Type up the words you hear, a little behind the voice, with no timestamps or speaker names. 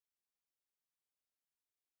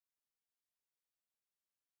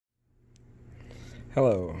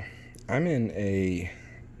Hello, I'm in a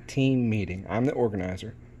team meeting. I'm the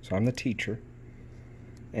organizer, so I'm the teacher,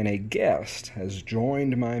 and a guest has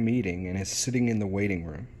joined my meeting and is sitting in the waiting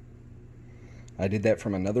room. I did that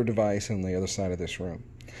from another device on the other side of this room.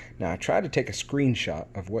 Now, I tried to take a screenshot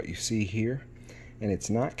of what you see here, and it's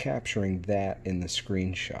not capturing that in the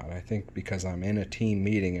screenshot. I think because I'm in a team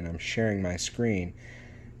meeting and I'm sharing my screen,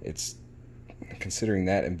 it's considering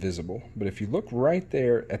that invisible. But if you look right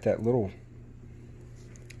there at that little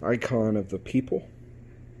icon of the people,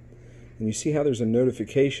 and you see how there's a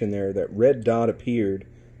notification there, that red dot appeared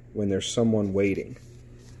when there's someone waiting.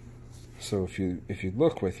 So if you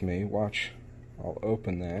look with me, watch, I'll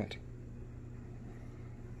open that,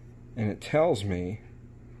 and it tells me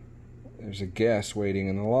there's a guest waiting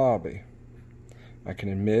in the lobby. I can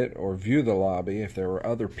admit or view the lobby if there were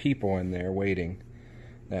other people in there waiting.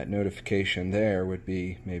 That notification there would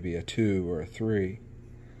be maybe a 2 or a 3.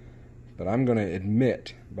 But I'm going to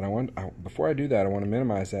admit, but before I do that, I want to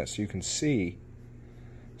minimize that so you can see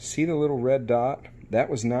the little red dot? That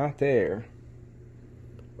was not there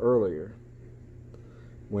earlier.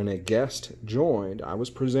 When a guest joined, I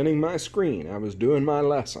was presenting my screen. I was doing my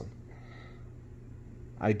lesson.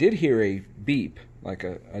 I did hear a beep, like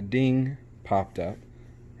a ding popped up,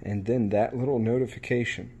 and then that little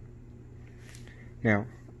notification. Now,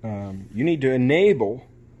 you need to enable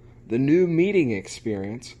the new meeting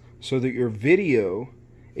experience so that your video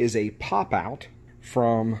is a pop-out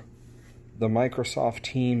from the Microsoft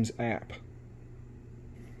Teams app.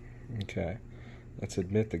 Okay, let's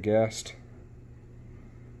admit the guest.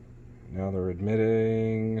 Now they're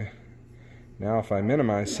admitting. Now if I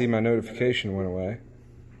minimize, see my notification went away.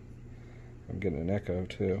 I'm getting an echo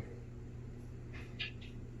too.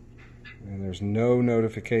 And there's no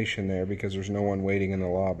notification there because there's no one waiting in the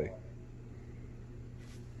lobby.